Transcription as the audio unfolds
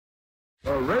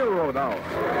The Railroad Hour.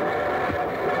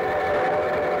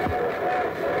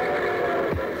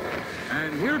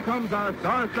 And here comes our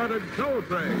star-studded show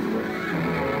train.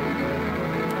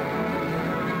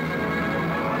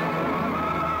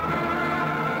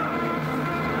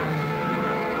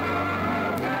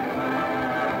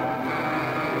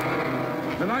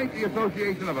 Tonight, the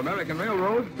Association of American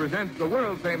Railroads presents the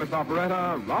world-famous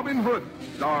operetta, Robin Hood,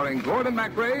 starring Gordon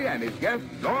MacRae and his guest,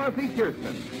 Dorothy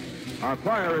Kirsten. Our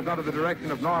choir is under the direction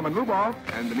of Norman Luboff,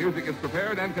 and the music is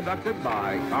prepared and conducted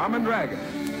by Carmen Dragon.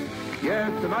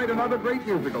 Yes, tonight another great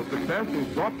musical success is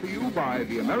brought to you by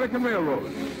the American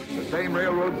Railroads, the same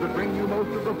railroads that bring you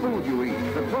most of the food you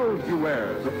eat, the clothes you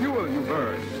wear, the fuel you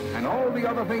burn, and all the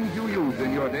other things you use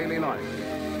in your daily life.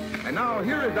 And now,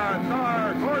 here is our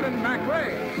star, Gordon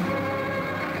MacRae.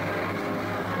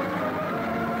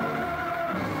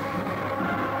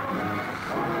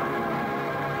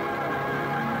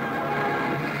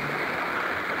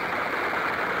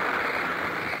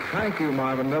 Thank you,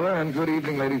 Marvin Miller, and good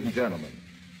evening, ladies and gentlemen.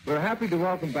 We're happy to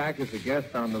welcome back as a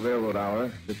guest on the Railroad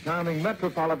Hour the charming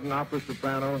Metropolitan Opera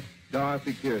soprano,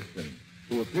 Dorothy Kirsten,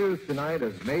 who appears tonight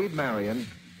as Maid Marian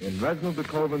in Reginald de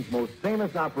Koven's most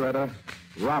famous operetta,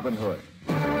 Robin Hood.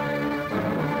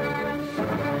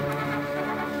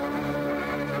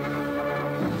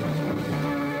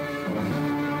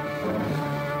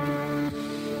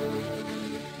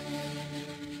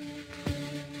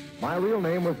 My real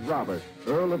name was Robert,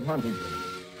 Earl of Huntington.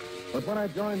 But when I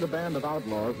joined the band of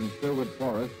outlaws in Sherwood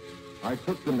Forest, I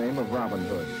took the name of Robin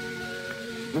Hood.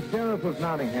 The sheriff of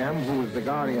Nottingham, who was the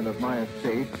guardian of my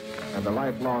estate and a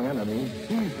lifelong enemy,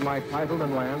 seized my title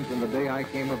and lands in the day I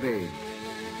came of age,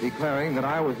 declaring that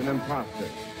I was an imposter,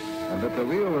 and that the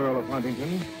real Earl of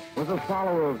Huntington was a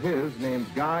follower of his named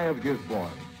Guy of Gisborne.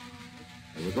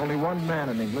 There was only one man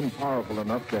in England powerful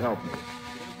enough to help me,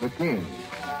 the king,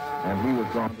 and he was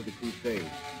gone to the crusade.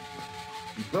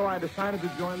 And so I decided to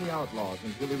join the outlaws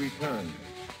until he returned,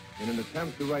 in an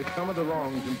attempt to right some of the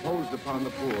wrongs imposed upon the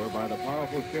poor by the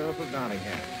powerful sheriff of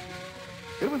Nottingham.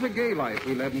 It was a gay life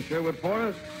we led in Sherwood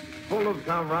Forest, full of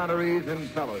camaraderies and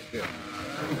fellowship.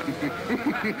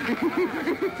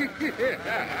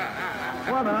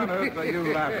 What on earth are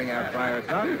you laughing at, Friar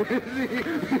Son?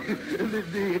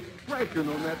 The expression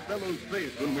on that fellow's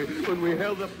face when we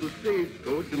held up the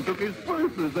stagecoach and took his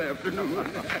purse this afternoon.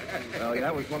 Well,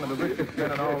 that was one of the richest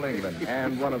men in all England,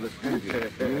 and one of the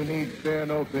stingiest. You need spare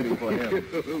no pity for him.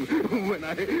 when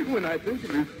I think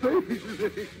of his face,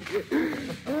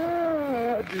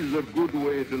 that is a good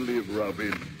way to live,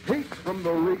 Robin. Take from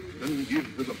the rich and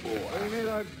give to the poor. We made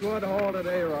a good haul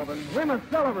today, Robin. We must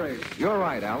celebrate. You're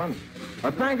right, Alan.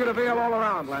 A tankard of ale all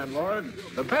around, landlord.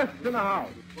 The best in the house.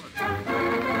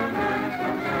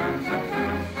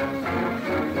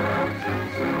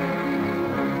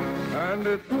 And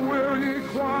it's will ye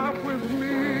quaff with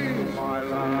me, my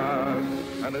lad,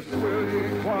 and it's will ye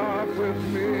quaff with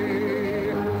me.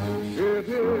 It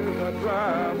is a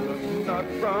draught of nut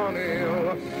brown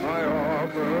ale I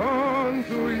offer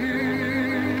unto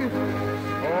ye.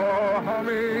 Oh,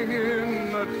 humming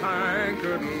in the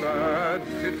tankard, lad,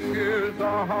 it cheers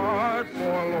the heart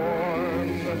forlorn.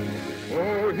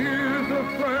 Oh, here's a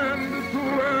friend to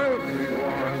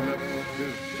everyone,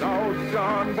 his stout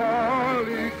John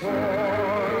Barleycorn.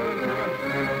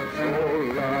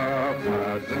 Oh, laugh,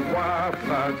 lads, and waft,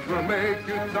 lads, will make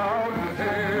you sound and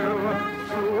hail.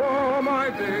 Through all my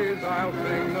days I'll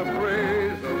sing the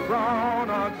praise of brown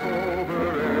October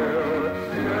ale.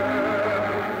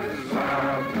 Yes,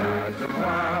 laugh, lads, and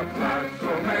waft, lads,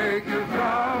 will make you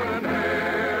sound and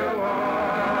hail.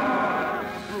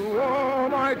 Through all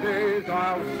my days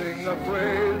I'll sing the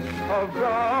praise of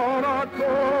brown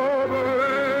October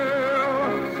ale.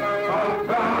 Of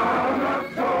brown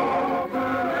October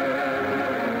ale.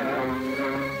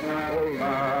 Oh,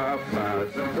 laugh,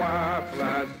 lads, and waft,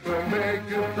 lads, will make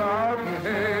you shout and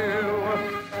hail.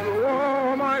 Through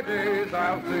all my days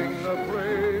I'll sing the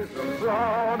praise of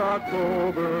brown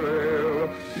October ale.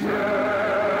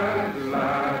 Yes,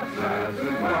 lads, lads,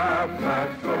 and waft,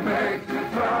 lads, will make you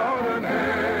shout and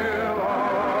hail.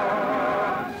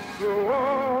 Through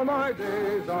all my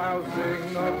days I'll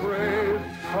sing the praise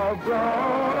of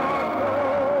brown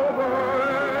October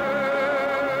ale.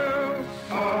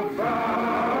 Of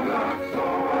brown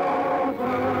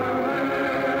October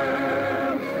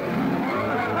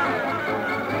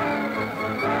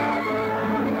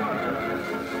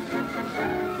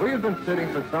ale. We had been sitting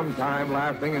for some time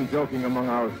laughing and joking among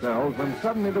ourselves when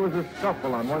suddenly there was a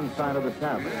scuffle on one side of the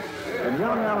tavern. And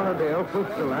young Alan Adale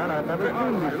pushed a lad I'd never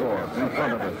seen before in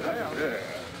front of us.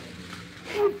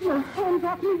 Take your hands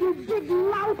off me, you big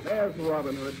lout. There's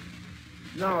Robin Hood.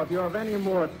 Now, if you have any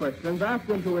more questions, ask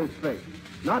them to his face,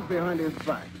 not behind his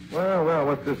back. Well,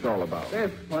 what's this all about?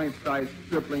 This pint-sized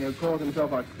stripling who calls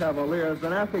himself a cavalier has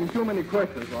been asking too many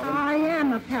questions, Robin. I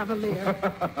am a cavalier.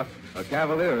 A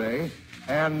cavalier, eh?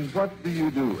 And what do you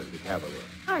do as a cavalier?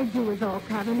 I do as all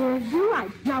cavaliers do. I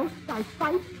joust, I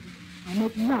fight, I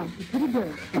make love to pretty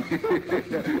girls.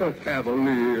 A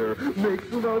cavalier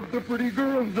makes love to pretty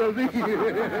girls, does he? What's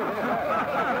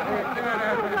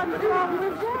wrong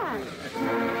with that?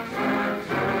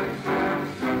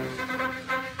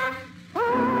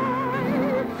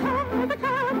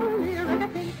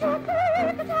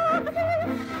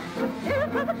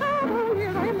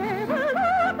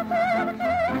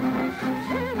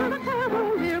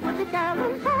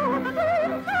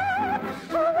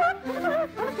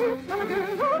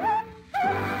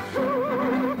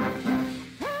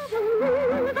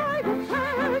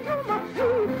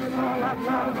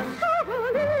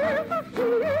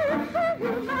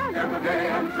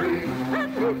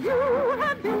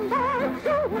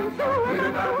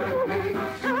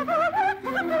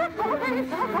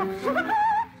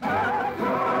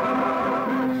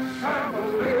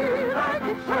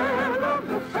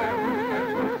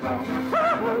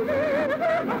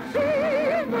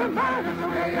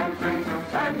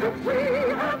 And if we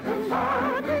have to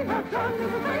love, we have done the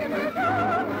same as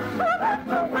God. So that's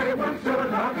the way one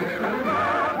should love here and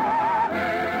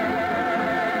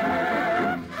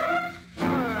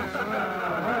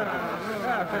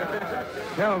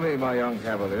Tell me, my young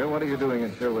cavalier, what are you doing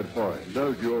in Sherwood Forest?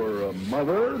 Does your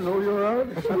mother know you're out?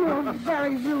 You're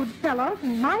very rude fellows,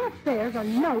 and my affairs are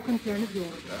no concern of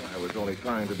yours. I was only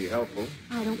trying to be helpful.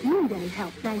 I don't need any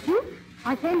help, thank you.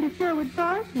 I came to Sherwood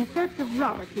Forest in search of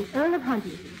Robert, the Earl of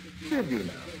Huntington. Did you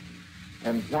now?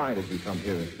 And why did you come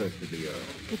here in search of the Earl?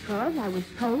 Because I was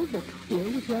told that here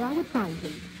was where I would find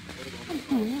him. And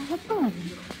here I have found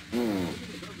him.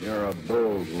 You're a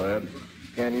bold lad.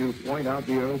 Can you point out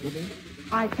the Earl to me?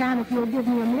 I can if you'll give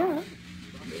me a mirror.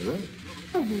 Mirror?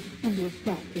 Oh, you see your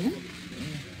statue.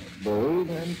 Bold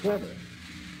and clever.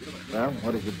 Well,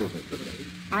 what is your business with me?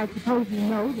 I suppose you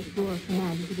know that you're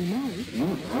commanded to be married.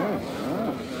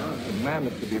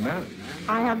 Commanded to be married.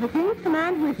 I have the king's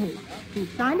command with me. He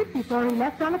signed it before he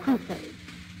left on a crusade.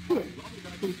 Here,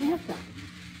 see for yourself.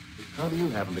 How do you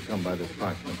happen to come by this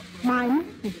parchment? My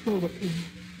mistress gave it to me.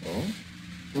 Oh?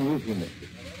 Who is your mistress?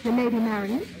 The Lady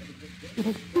Marietta. It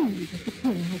is she that the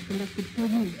king has selected for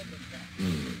you.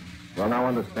 Well, now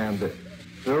understand this.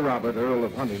 Sir Robert, Earl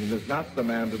of Huntington, is not the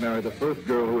man to marry the first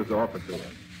girl who is offered to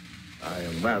him. I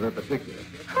am rather particular.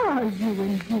 Are you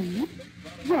indeed?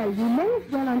 Well, you may as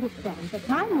well understand that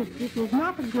my mistress is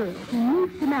not a girl who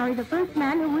needs to marry the first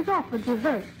man who was offered to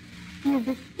her. She is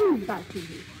excused by you.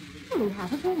 We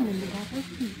have a woman in the her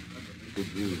seat. Did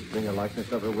you bring a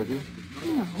likeness of her with you?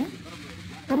 No.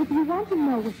 But if you want to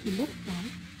know what she looks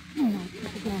like, you might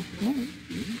take a glance at me.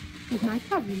 She's my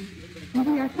cousin, and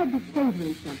we are said to favor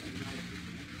each other.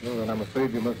 Well, then I'm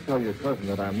afraid you must tell your cousin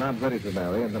that I'm not ready to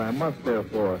marry and that I must,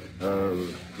 therefore,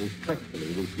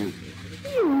 respectfully refuse her.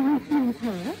 You refuse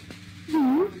her?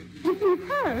 You refuse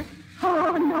her?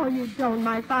 Oh, no, you don't,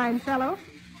 my fine fellow.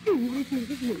 She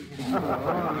refuses you.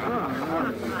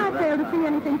 I fail to see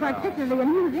anything particularly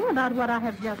amusing about what I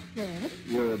have just said.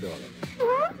 You're adorable.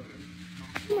 What?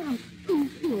 Now, see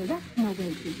here, that's no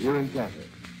way to... You're enchanted.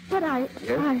 But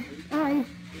Yes? I...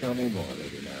 Tell me more,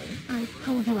 Lady Marion. I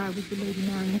told you I was the Lady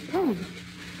Marion's page.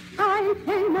 I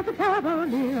came as a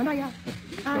cavalier, and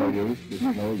No use. It's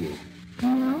no use.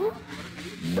 No?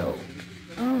 No.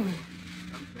 Oh.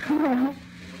 Well,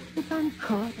 if I'm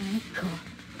caught, I'm caught.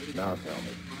 Now tell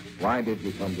me, why did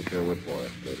you come to Sherwood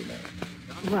Forest, Lady Marion?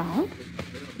 Well,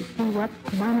 to see what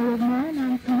manner of man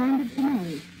I'm commanded to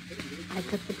marry. I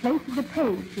took the place of the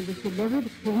page who was to deliver the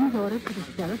king's order to the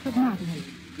sheriff of Nottingham.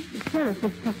 The sheriff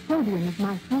is custodian of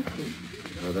my fortune.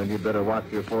 Well, then you'd better watch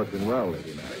your fortune well,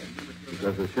 Lady Marion,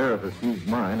 because the sheriff has seized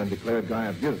mine and declared Guy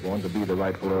of Gisborne to be the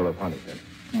rightful Earl of Huntington.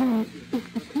 Then,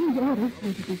 if the king's orders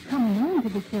were to become known to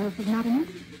the sheriff of Nottingham,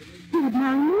 he would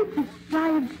marry me to Guy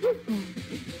of Gisborne.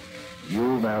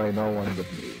 You'll marry no one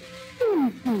but me.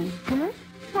 Indeed, sir.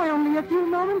 Why, only a few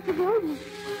moments ago you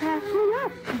passed me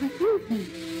up to refuse me.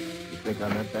 You think I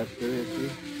meant that seriously?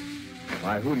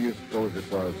 Why, who do you suppose it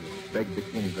was that begged the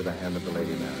king for the hand of the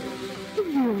Lady Marion?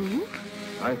 You?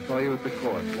 I saw you at the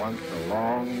court once a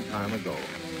long time ago.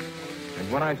 And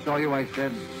when I saw you, I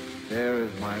said, there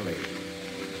is my lady.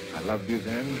 I loved you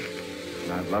then,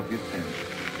 and I've loved you since.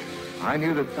 I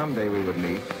knew that someday we would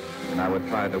meet, and I would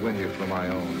try to win you for my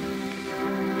own.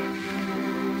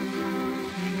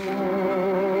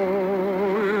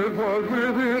 Oh, it was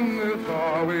within this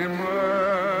hour we met.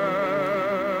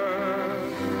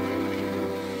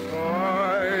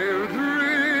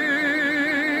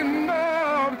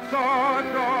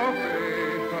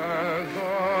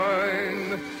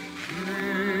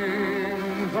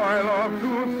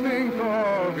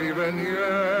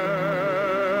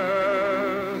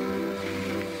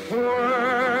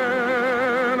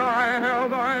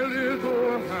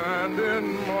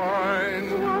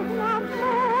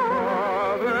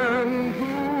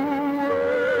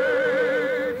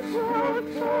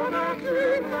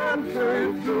 and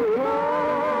taste goodbye.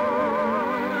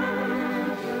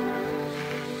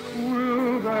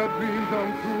 Will that dream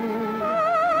come true?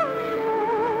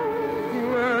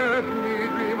 Let me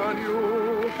dream on you.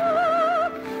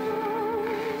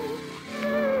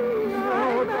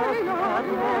 Now does not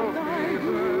love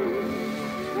even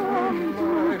from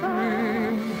my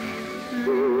dream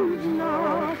is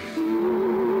not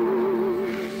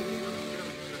true.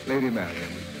 Lady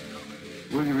Marion,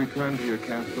 will you return to your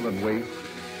castle and wait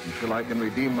until I can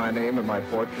redeem my name and my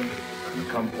fortune and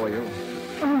come for you?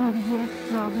 Oh, yes,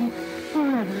 Robin.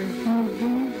 Forever if need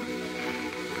be.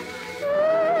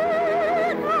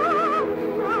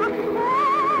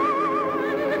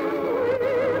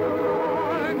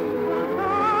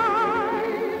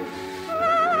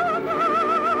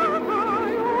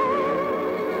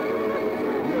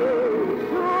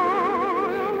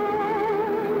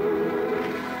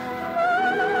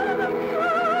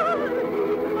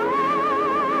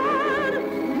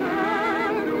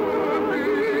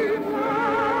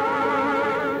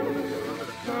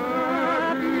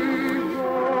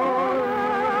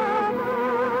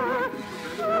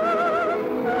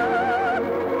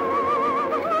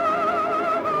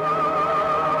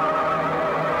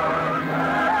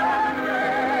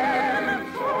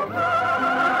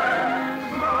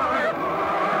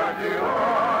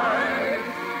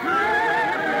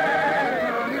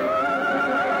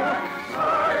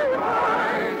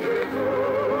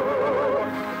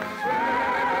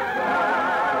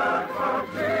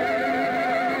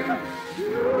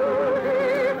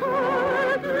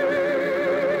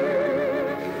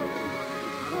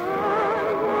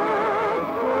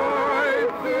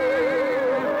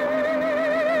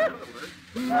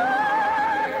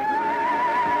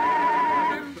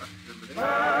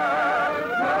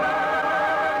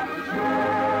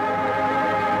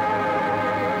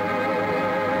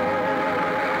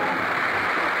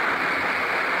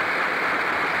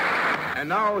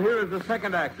 Now, here is the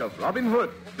second act of Robin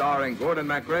Hood, starring Gordon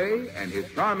MacRae and his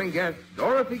charming guest,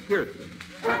 Dorothy Kirsten.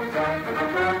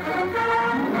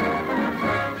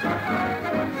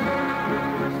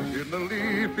 In the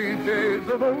leafy shades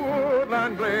of the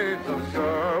woodland glades of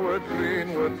Sherwood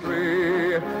greenwood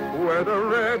tree, where the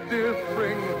red deer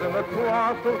springs and the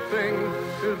throstle sings,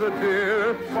 is the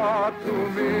dearest spot to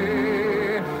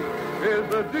me, is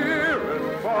the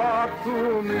dearest spot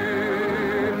to me.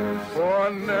 For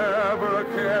never a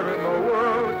care in the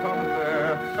world comes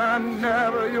there, and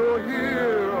never you'll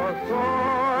hear a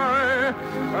sigh,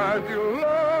 as you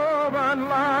love and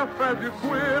laugh, as you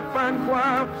quip and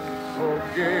quaff, so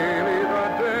gaily the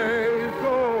days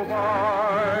go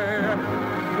by.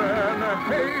 Then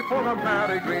hey for the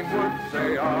merry greenwood,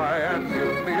 say I, and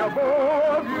mute me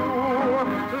above you.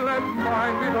 Let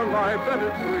mine be the life that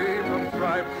is free from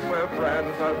strife, where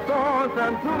friends are staunch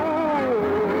and true.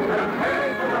 And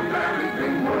hey for the merry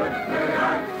greenwood, say I,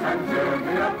 and mute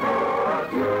me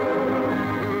above you.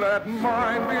 Let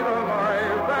mine be the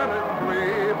life that is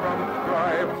free from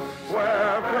strife,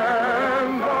 where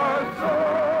friends are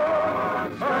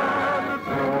staunch and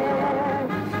true.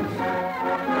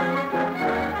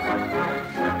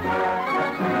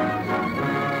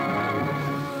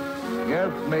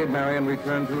 Yes, Maid Marian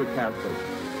returned to her castle,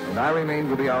 and I remained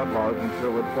with the outlaws in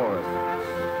Sherwood Forest.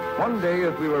 One day,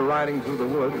 as we were riding through the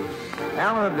woods,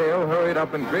 Alan Dale hurried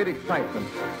up in great excitement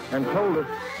and told us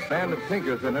a band of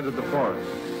tinkers had entered the forest.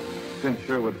 Since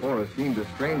Sherwood Forest seemed a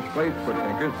strange place for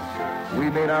tinkers, we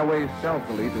made our way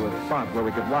stealthily to a spot where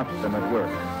we could watch them at work.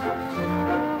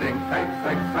 Ding, tank,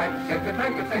 tank, tank, get the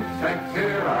tank, tank, tank,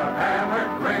 hear our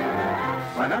hammer ring.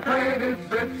 When our trade is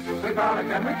brisk, we frolic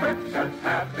and we frisk, as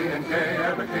happy and gay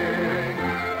as a king.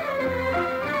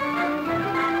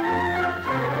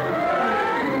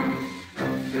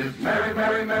 This merry,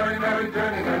 merry, merry, merry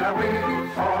journey in a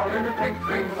wing, all in the pink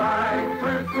green line.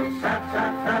 First, tap,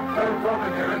 tap, tap, the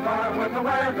rolling here and far with the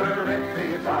weather in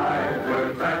the flies.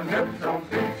 Words and hips don't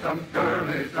beat some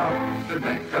girly song to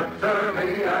make a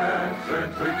surly answer.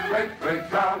 Sweet, great,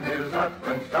 great, round his up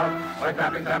and stop by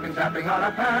tapping, tapping, tapping on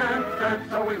a pants skirt.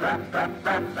 So we rap, rap,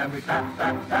 rap, and we tap,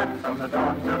 tap, tap from the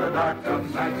dawn to the dark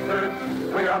of night.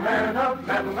 Sirs, we are men of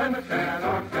metal and a can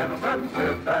or gentlemen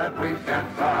with that we can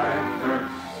fly. Sirs,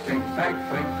 think, tank,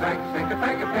 swing, tank, think a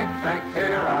tank, a pink tank,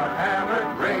 hear our hammer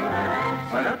ring.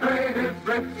 When a trade is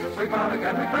brisk, we frolic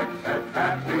and we frisk, as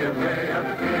happy as gay as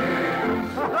a king.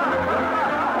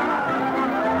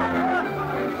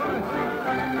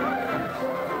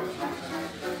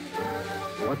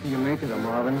 What do you make of them,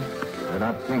 Marvin? They're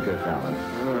not tinkers, Alan.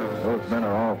 Those men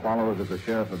are all followers of the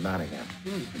Sheriff of Nottingham.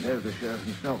 And there's the Sheriff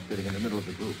himself sitting in the middle of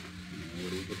the group. What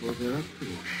do you suppose they're up to?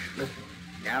 Listen.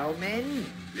 Now, men,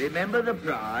 remember the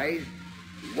prize.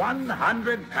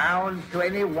 £100 to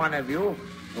any one of you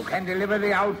who can deliver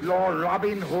the outlaw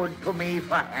Robin Hood to me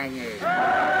for hanging.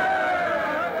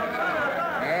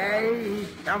 He's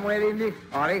somewhere in this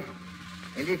forest.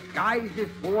 In disguise as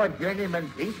poor journeyman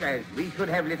thinkers, we should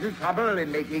have little trouble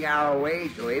in making our way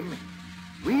to him.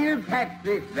 We'll catch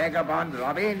this vagabond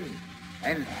Robin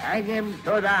and hang him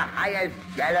to the highest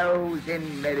gallows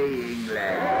in merry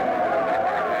England.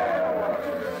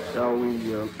 Shall we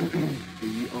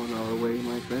be on our way,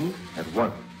 my friend? At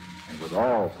once, and with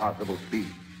all possible speed.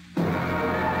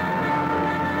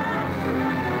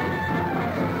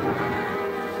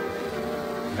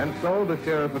 And so the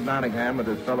sheriff of Nottingham and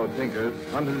his fellow tinkers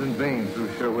hunted in vain through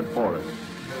Sherwood Forest,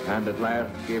 and at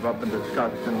last gave up in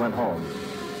disgust and went home.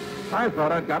 I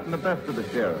thought I'd gotten the best of the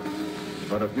sheriff,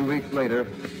 but a few weeks later,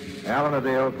 Alan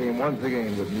Adale came once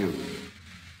again with news.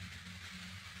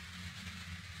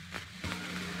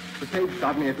 The page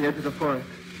stopped me at the edge of the forest.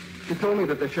 She told me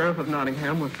that the sheriff of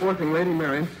Nottingham was forcing Lady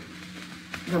Marion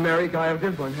to marry Guy of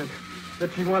Gisborne, and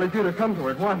that she wanted you to come to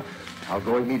her at once. I'll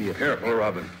go immediately. Careful,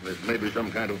 Robin. This may be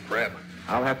some kind of trap.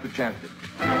 I'll have to chance it.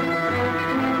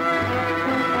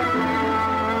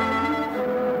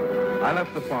 I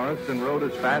left the forest and rode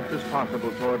as fast as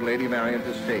possible toward Lady Marion's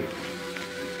estate.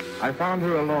 I found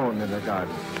her alone in the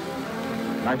garden.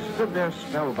 And I stood there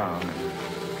spellbound,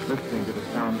 listening to the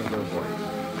sound of her voice.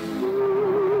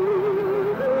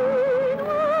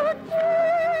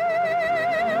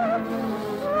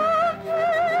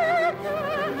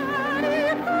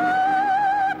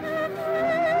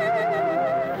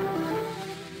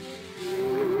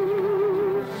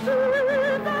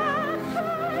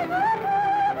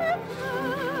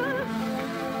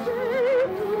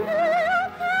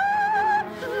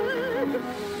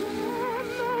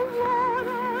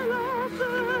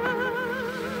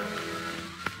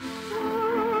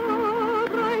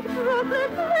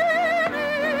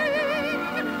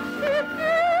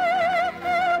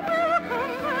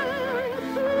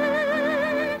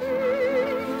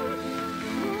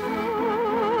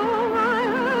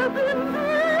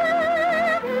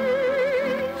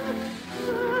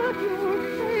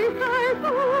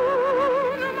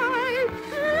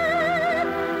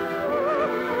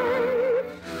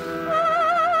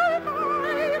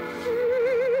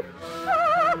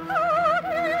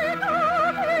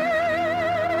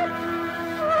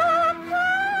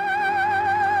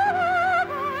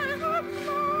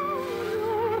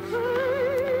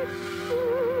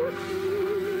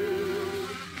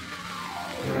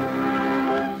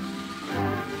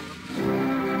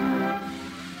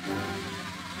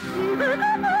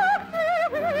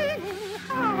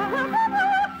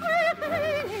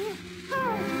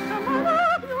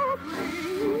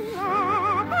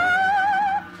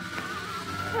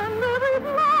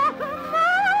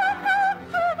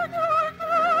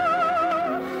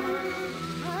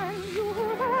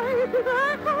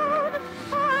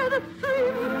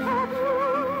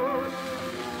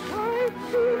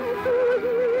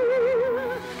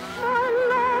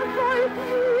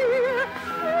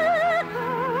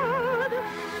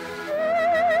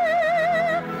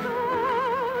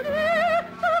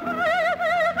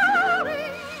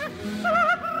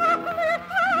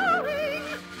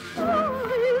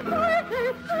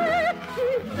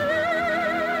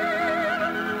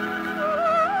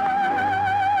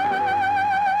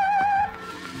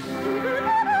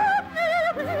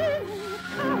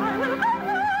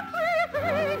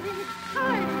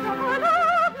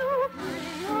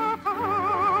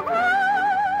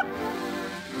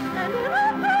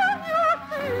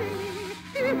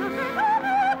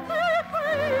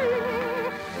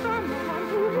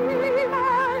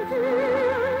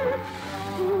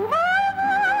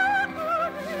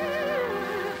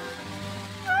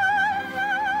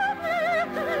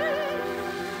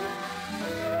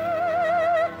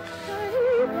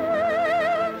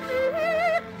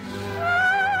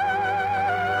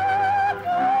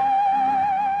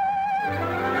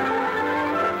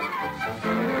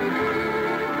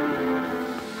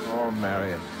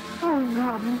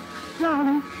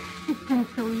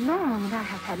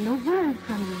 No word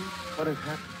from you. What has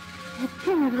happened? The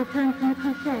king has returned from the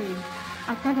crusade.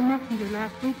 I sent a messenger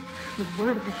last week with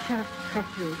word of the sheriff's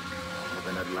treachery. Well,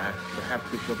 then at last, perhaps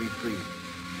we shall be free.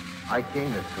 I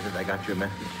came as soon as I got your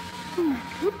message. A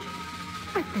message?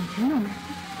 I sent you no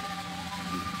message.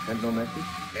 You sent no message?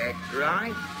 That's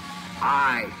right.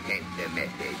 I sent the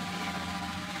message.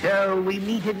 So we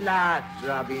meet at last,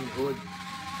 Robin Hood.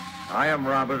 I am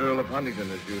Robert, Earl of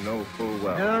Huntingdon, as you know full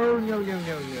well. No.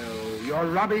 You're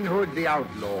Robin Hood the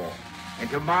outlaw. And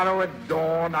tomorrow at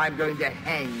dawn, I'm going to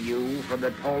hang you from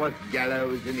the tallest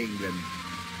gallows in England.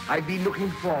 I've been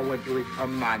looking forward to it for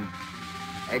months.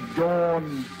 At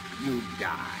dawn, you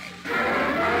die.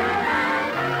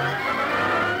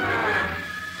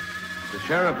 The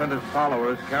sheriff and his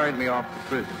followers carried me off to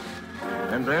prison.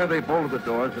 And there they bolted the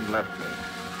doors and left me.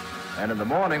 And in the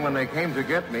morning when they came to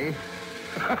get me...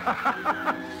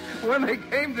 when they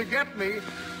came to get me...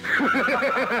 Who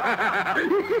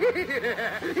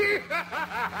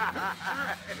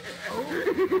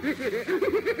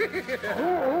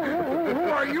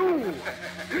are you?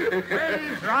 Where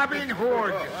is Robin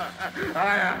Hood?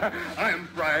 I am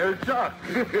Friar Tuck.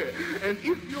 And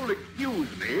if you'll excuse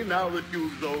me, now that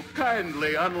you've so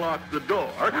kindly unlocked the door,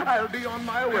 I'll be on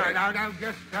my way. Now,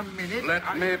 just a minute.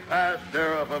 Let me pass,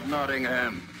 Sheriff of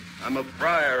Nottingham. I'm a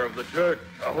friar of the church,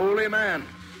 a holy man.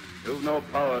 You've no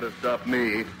power to stop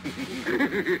me.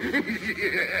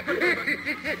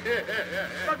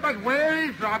 But where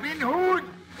is Robin Hood?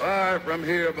 Far from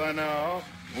here by now,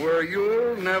 where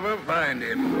you'll never find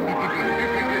him.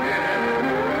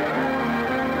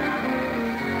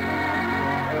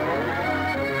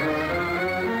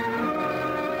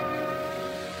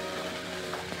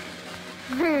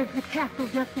 There's the castle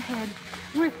just ahead.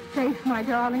 We're safe, my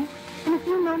darling. In a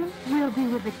few moments, we'll be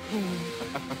with the king.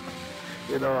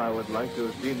 You know, I would like to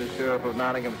have seen the sheriff of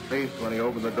Nottingham's face when he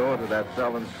opened the door to that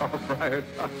cell and saw Friar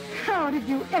Tuck. How did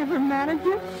you ever manage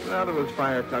it? Well, it was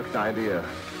Friar Tuck's idea.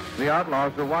 The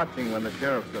outlaws were watching when the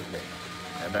sheriff took me.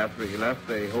 And after he left,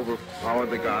 they overpowered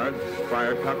the guards.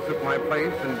 Friar Tuck took my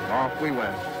place, and off we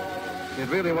went. It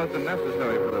really wasn't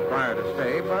necessary for the friar to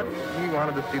stay, but he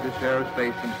wanted to see the sheriff's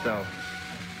face himself.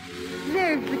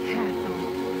 There's the castle.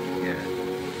 Yes.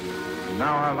 And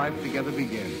now our life together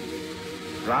begins.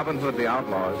 Robin Hood the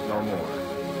outlaw is no more.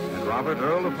 And Robert,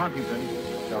 Earl of Huntingdon,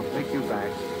 shall take you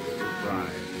back to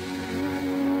bride.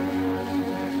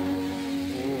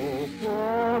 Oh,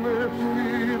 promise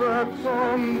me that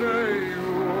someday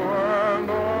you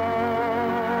and I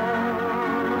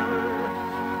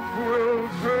will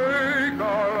take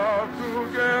our love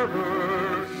together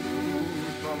to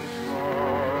some sky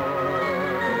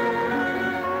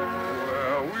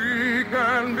where we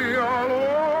can be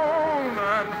alone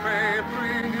and faith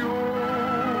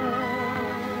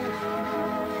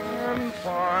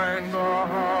find the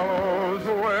hollows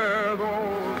where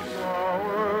those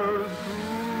flowers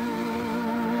grew.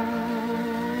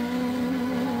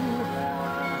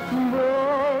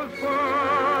 Those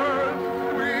first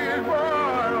sweet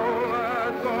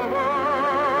violets of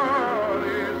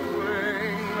early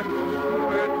spring,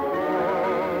 which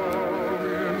fall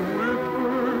in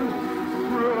whispers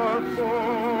thrill us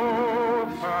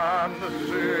both and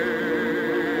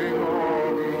sing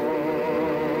of love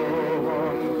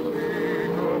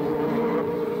unspeakable.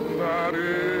 That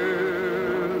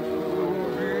is to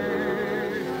be.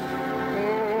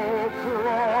 Oh,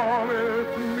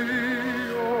 promise me,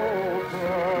 oh,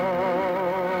 promise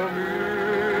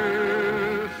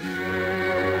me.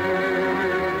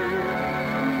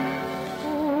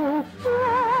 Oh,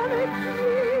 promise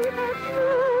me that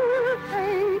you'll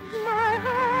take my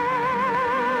hand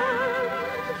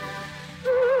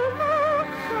through the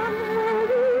sunward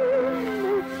in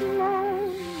this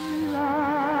lonely land,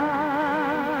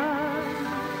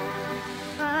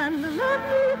 and let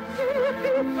me see it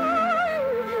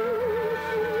behind you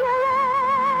in your eyes.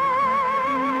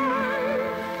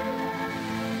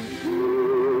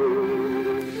 Through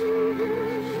the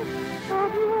vision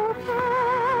of your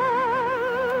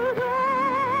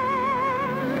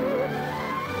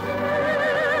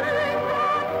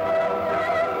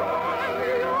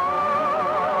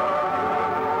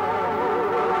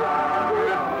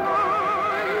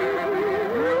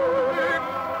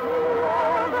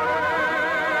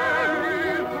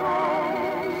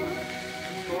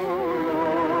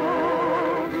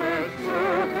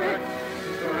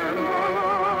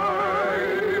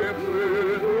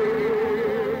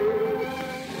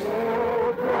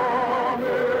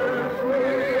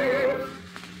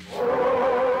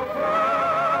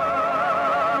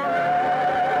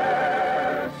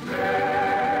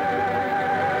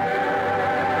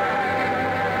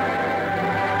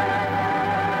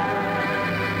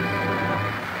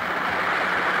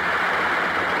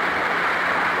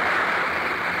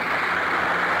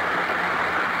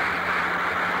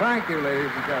Thank you,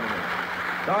 ladies and gentlemen.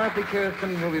 Dorothy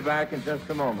Kirsten will be back in just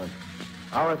a moment.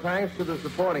 Our thanks to the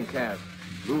supporting cast.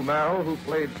 Lou Merrill, who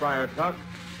played Friar Tuck,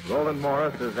 Roland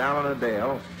Morris as Alan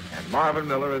Adale, and Marvin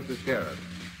Miller as the sheriff.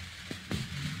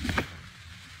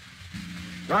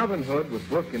 Robin Hood, with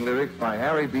book and lyrics by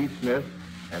Harry B. Smith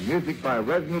and music by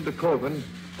Reginald de Koven,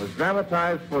 was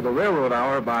dramatized for the Railroad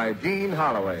Hour by Gene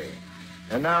Holloway.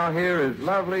 And now here is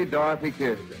lovely Dorothy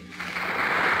Kirsten.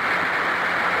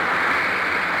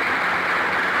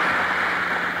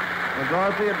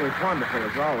 Well, Dorothy, it was wonderful,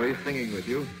 as always, singing with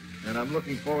you. And I'm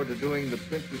looking forward to doing the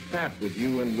Princess Pat with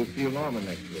you and Lucille Norman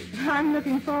next week. I'm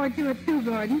looking forward to it, too,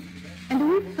 Gordon. And the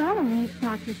week following, you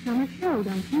start your summer show,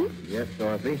 don't you? Yes,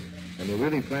 Dorothy. And we're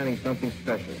really planning something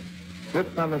special.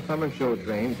 Trips on the summer show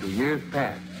train to years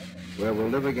past, where we'll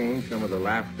live again some of the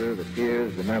laughter, the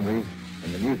tears, the memories,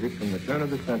 and the music from the turn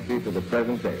of the century to the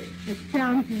present day. It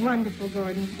sounds wonderful,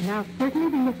 Gordon, and I'll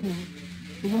certainly be listening.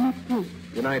 See you next week.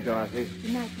 Good night, Dorothy.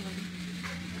 Good night, Gordon.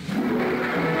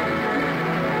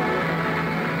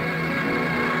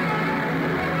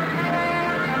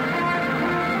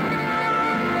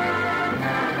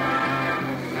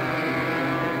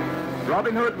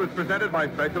 Robin Hood was presented by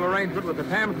special arrangement with the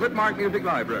Thames Whitmark Music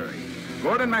Library.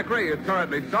 Gordon MacRae is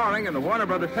currently starring in the Warner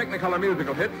Brothers Technicolor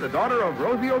musical hit, The Daughter of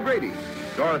Rosie O'Grady.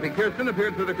 Dorothy Kirsten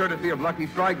appeared through the courtesy of Lucky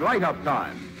Strike Light Up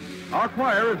Time. Our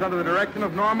choir is under the direction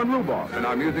of Norman Luboff, and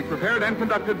our music prepared and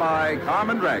conducted by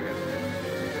Carmen Dragon.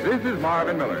 This is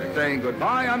Marvin Miller saying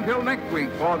goodbye until next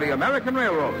week for the American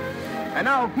Railroad. And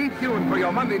now keep tuned for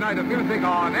your Monday night of music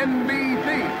on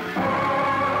NBC.